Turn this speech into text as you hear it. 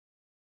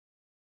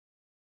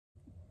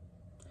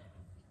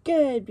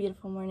Good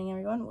beautiful morning,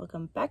 everyone.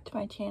 Welcome back to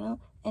my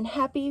channel and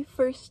happy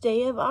first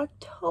day of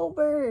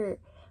October.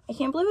 I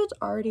can't believe it's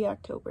already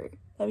October.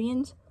 That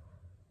means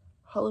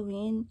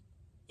Halloween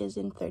is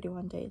in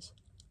 31 days.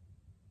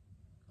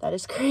 That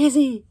is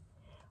crazy.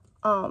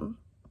 But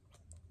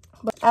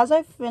as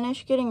I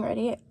finish getting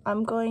ready,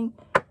 I'm going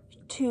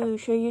to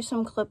show you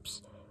some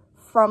clips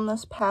from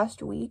this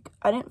past week.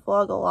 I didn't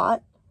vlog a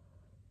lot.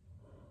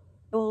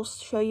 I will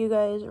show you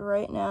guys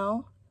right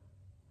now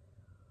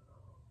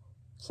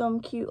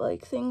some cute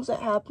things that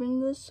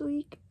happened this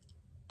week,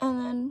 and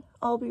then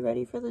I'll be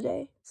ready for the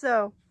day.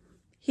 So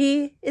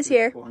he is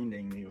here.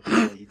 Blinding me with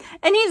light.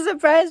 And he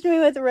surprised me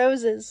with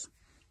roses.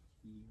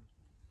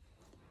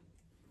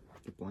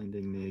 You're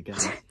blinding me again.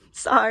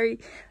 Sorry,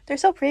 they're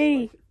so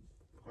pretty.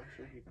 Why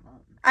should I even on?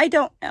 I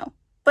don't know,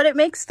 but it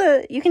makes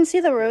you can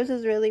see the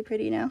roses really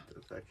pretty now.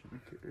 It's actually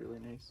really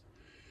nice.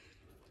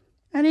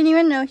 I didn't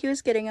even know he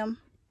was getting them.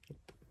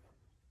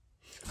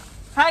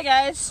 Hi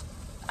guys.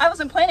 I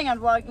wasn't planning on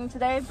vlogging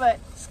today, but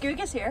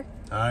Skoog is here.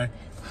 Hi.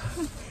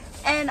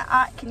 And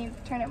can you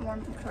turn it more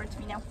towards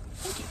me now?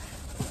 Thank you.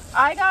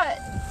 I got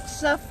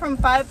stuff from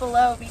Five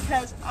Below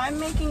because I'm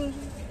making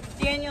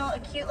Daniel a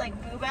cute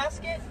boo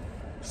basket.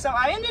 So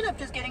I ended up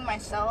just getting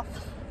myself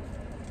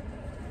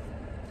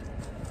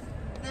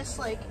this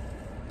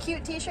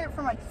cute t-shirt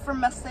from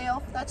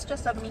myself. That's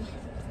just a me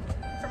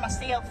for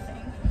myself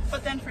thing.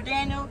 But then for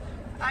Daniel,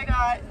 I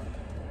got,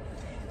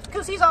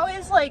 because he's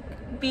always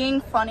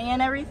being funny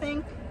and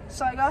everything,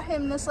 so I got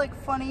him this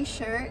funny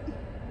shirt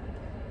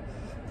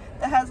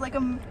that has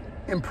a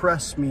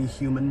impress me,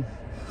 human.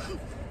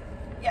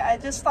 Yeah, I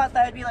just thought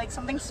that would be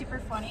something super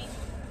funny,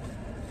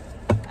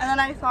 and then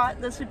I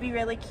thought this would be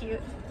really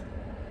cute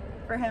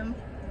for him.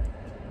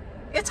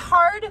 It's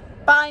hard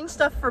buying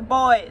stuff for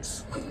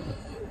boys.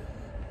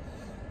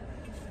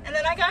 And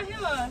then I got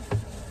him a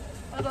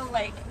little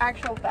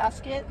actual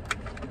basket.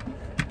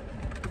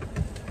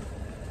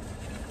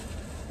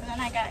 And then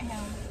I got him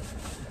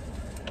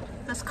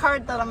this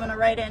card that I'm gonna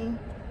write in.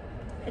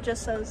 It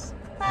just says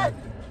that.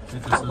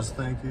 It just says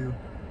thank you.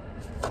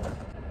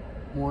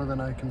 More than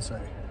I can say.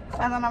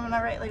 And then I'm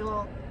gonna write a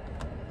little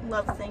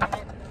love thing in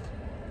it.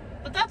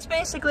 But that's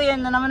basically it.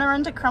 And then I'm gonna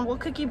run to Crumble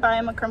Cookie, buy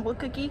him a crumble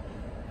cookie,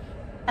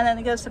 and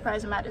then go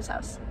surprise him at his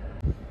house.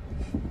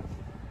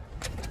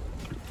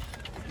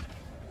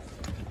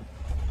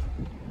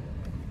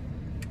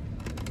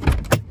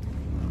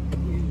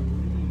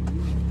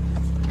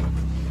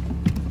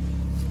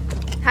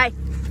 Hi.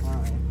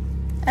 Hi.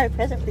 I have a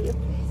present for you.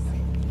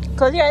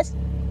 Close your eyes.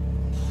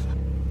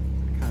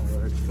 Kind of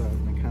worked, so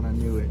I kind of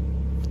knew it.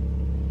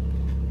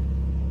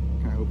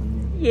 Can I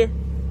open you? Yeah.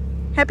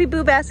 Happy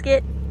Boo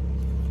Basket.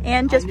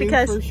 And just I knew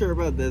because. for sure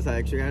about this, I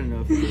actually got a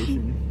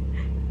notification.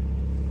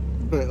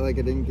 But I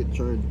didn't get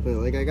charged.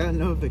 But I got a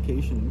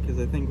notification because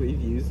I think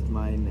we've used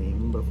my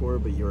name before,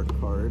 but your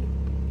card.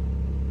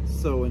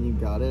 So when you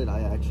got it,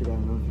 I actually got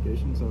a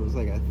notification. So I was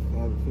like, I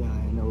have a feeling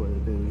I know what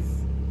it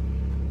is.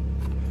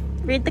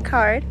 Read the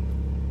card.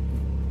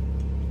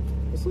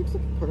 This looks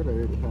like a card I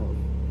already have.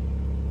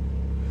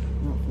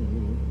 Not from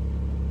you.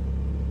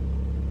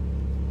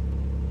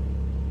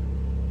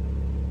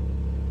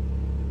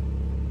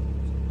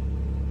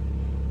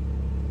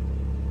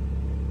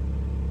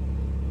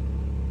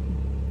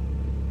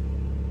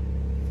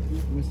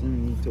 I'm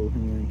assuming you told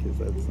him because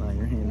that's not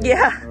your hand.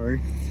 Yeah. Or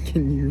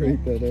can you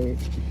write that out?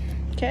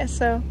 Okay,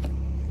 so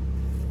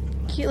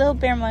cute little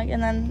bear mug,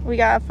 and then we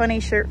got a funny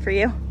shirt for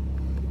you.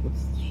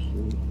 What's the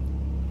shirt?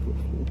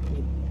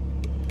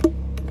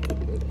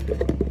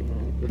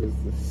 What is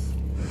this?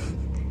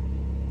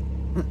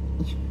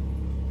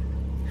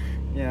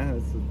 Yeah,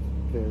 it's a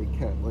very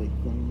cat-like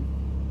thing.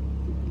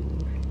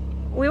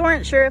 We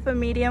weren't sure if a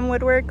medium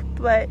would work,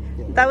 but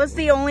Yeah, that was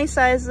the only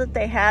size that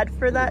they had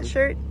for that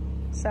shirt.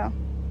 So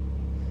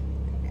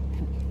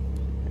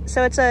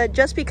it's a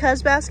Just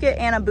Because basket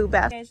and a Boo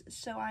basket. Guys,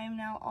 so I am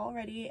now all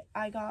ready.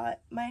 I got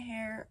my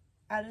hair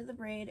out of the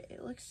braid.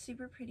 It looks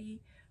super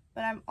pretty,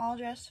 but I'm all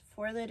dressed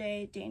for the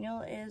day.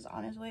 Daniel is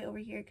on his way over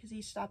here because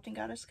he stopped and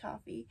got us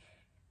coffee.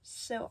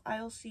 So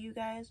I will see you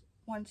guys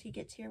once he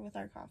gets here with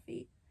our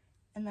coffee.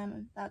 And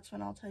then that's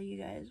when I'll tell you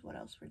guys what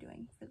else we're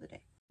doing for the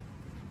day.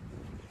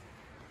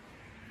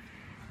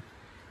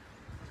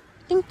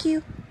 Thank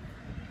you.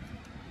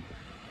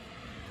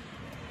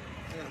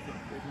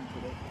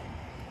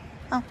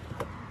 Oh.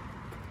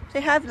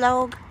 Say hi,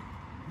 vlog.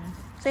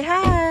 Say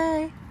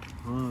hi.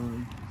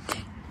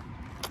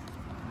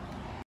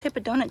 What What type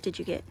of donut did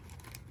you get?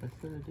 I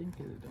said I didn't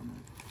get a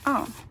donut.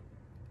 Oh.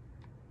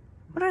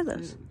 What are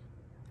those?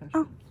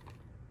 Oh.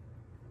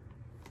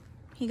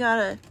 He got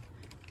a...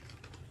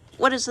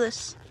 What is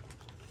this?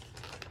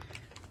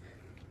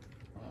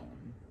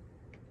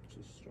 It's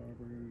a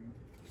strawberry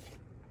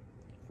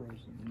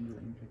frozen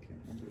drink. I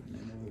can't remember the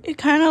name of it. It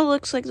kind of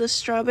looks like the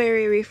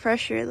strawberry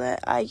refresher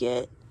that I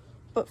get,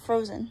 but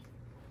frozen.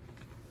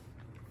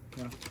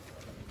 Yeah.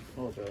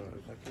 Oh, it's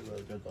actually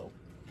really good though.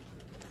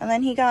 And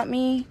then he got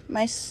me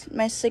my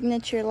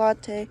signature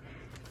latte,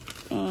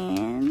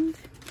 and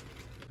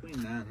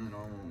Between that and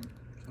normal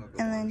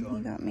And then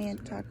he got me a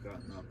taco. I've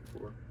gotten that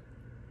before.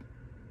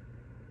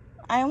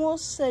 I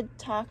almost said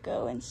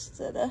taco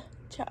instead of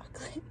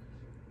chocolate.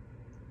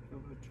 Oh,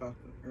 a chocolate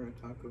or a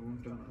taco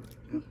donut.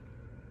 Yep.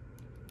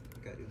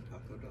 I got you a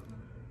taco donut.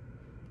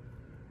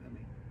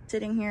 Yummy.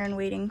 Sitting here and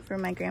waiting for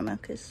my grandma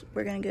because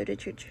we're gonna go to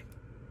church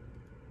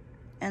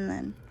and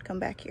then come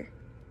back here.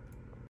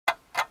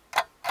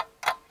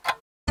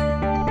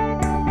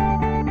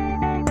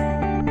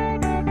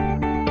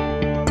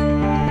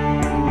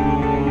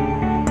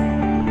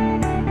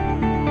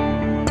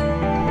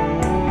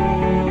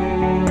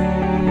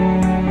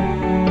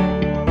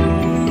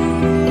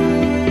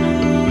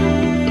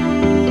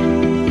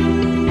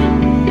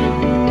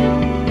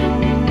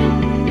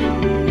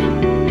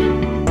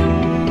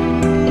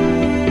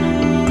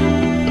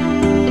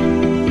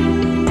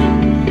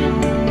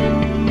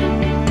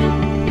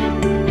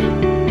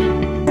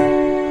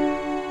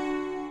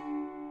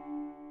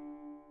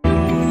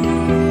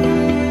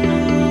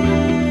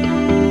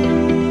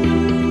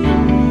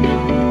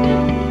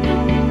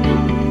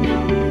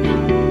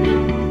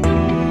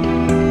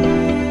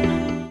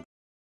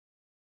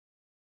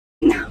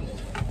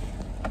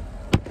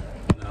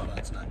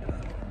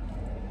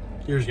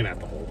 You're just gonna have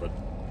to hold it.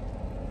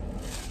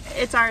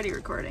 It's already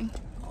recording.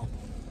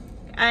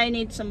 I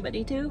need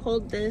somebody to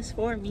hold this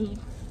for me.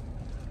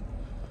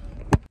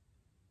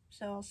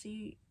 So I'll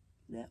see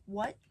that.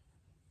 What?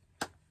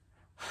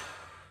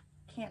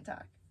 Can't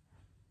talk.